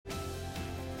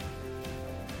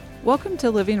Welcome to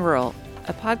Living Rural,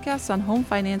 a podcast on home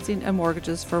financing and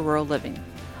mortgages for rural living.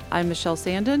 I'm Michelle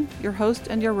Sandin, your host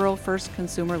and your Rural First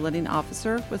Consumer Lending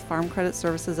Officer with Farm Credit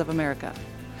Services of America.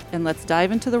 And let's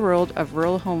dive into the world of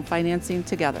rural home financing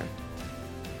together.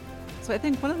 So I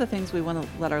think one of the things we want to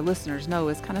let our listeners know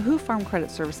is kind of who Farm Credit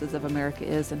Services of America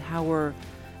is and how we're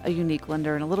a unique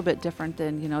lender and a little bit different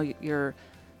than,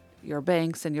 your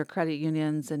banks and your credit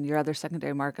unions and your other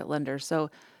secondary market lenders.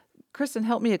 So Kristin,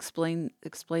 help me explain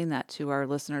that to our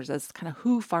listeners as kind of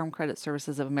who Farm Credit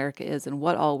Services of America is and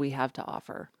what all we have to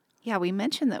offer. Yeah, we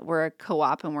mentioned that we're a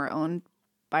co-op and we're owned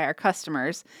by our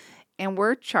customers, and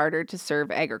we're chartered to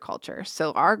serve agriculture.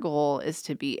 So our goal is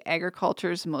to be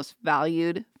agriculture's most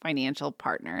valued financial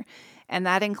partner, and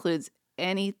that includes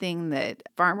anything that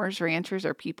farmers, ranchers,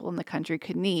 or people in the country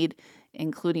could need,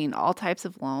 including all types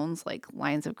of loans like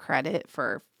lines of credit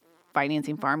for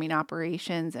financing farming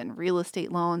operations and real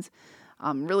estate loans,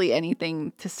 really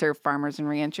anything to serve farmers and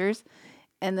ranchers.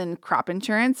 And then crop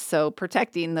insurance, so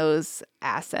protecting those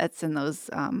assets and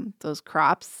those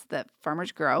crops that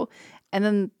farmers grow. And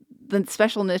then the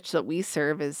special niche that we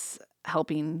serve is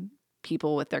helping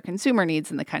people with their consumer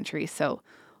needs in the country. So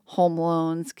home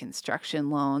loans, construction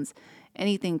loans,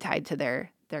 anything tied to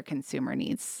their consumer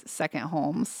needs, second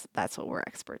homes, that's what we're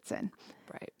experts in.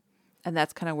 Right. And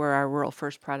that's kind of where our Rural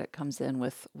First product comes in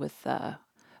with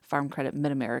Farm Credit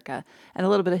Mid-America, and a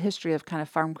little bit of history of kind of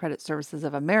Farm Credit Services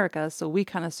of America. So we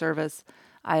kind of service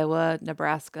Iowa,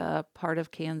 Nebraska, part of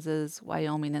Kansas,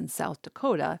 Wyoming, and South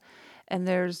Dakota. And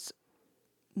there's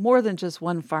more than just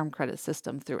one farm credit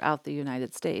system throughout the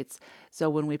United States. So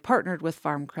when we partnered with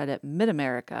Farm Credit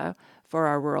Mid-America for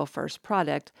our Rural First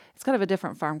product, it's kind of a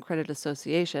different farm credit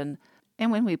association. And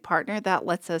when we partner, that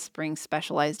lets us bring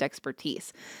specialized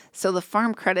expertise. So the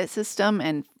farm credit system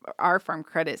and our Farm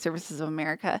Credit Services of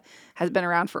America has been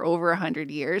around for over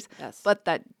 100 years. Yes. But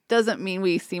that doesn't mean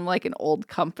we seem like an old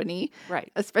company.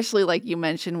 Right. Especially like you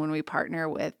mentioned, when we partner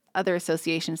with other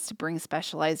associations to bring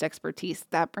specialized expertise,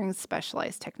 that brings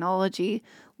specialized technology,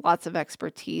 lots of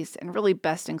expertise, and really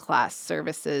best-in-class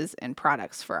services and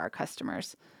products for our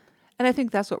customers. And I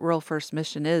think that's what Rural First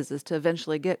mission is to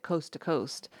eventually get coast to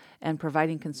coast and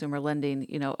providing consumer lending,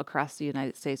 across the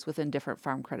United States within different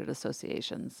farm credit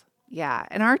associations. Yeah,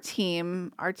 and our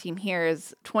team here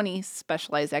is 20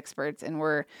 specialized experts, and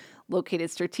we're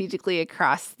located strategically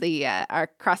across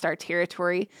our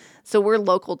territory. So we're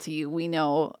local to you. We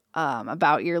know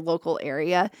about your local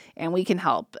area, and we can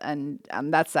help. And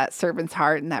that's that servant's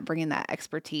heart, and that bringing that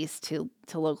expertise to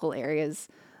local areas,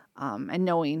 and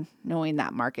knowing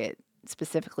that market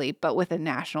specifically, but with a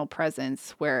national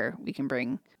presence where we can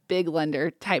bring big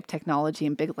lender type technology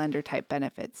and big lender type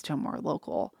benefits to a more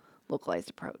localized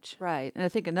approach. Right. And I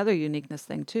think another uniqueness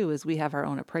thing too is we have our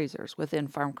own appraisers within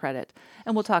Farm Credit.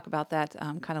 And we'll talk about that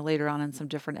kind of later on in some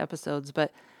different episodes.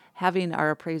 But having our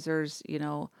appraisers,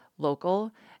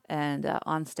 local and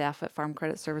on staff at Farm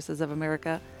Credit Services of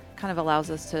America kind of allows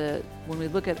us to, when we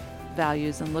look at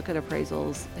values and look at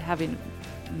appraisals, having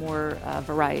more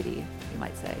variety, you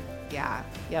might say. Yeah.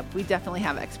 Yep. We definitely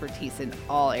have expertise in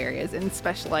all areas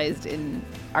and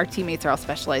our teammates are all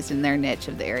specialized in their niche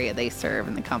of the area they serve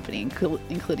in the company,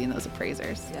 including those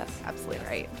appraisers. Yes. Absolutely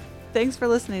right. Thanks for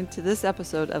listening to this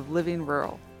episode of Living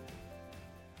Rural.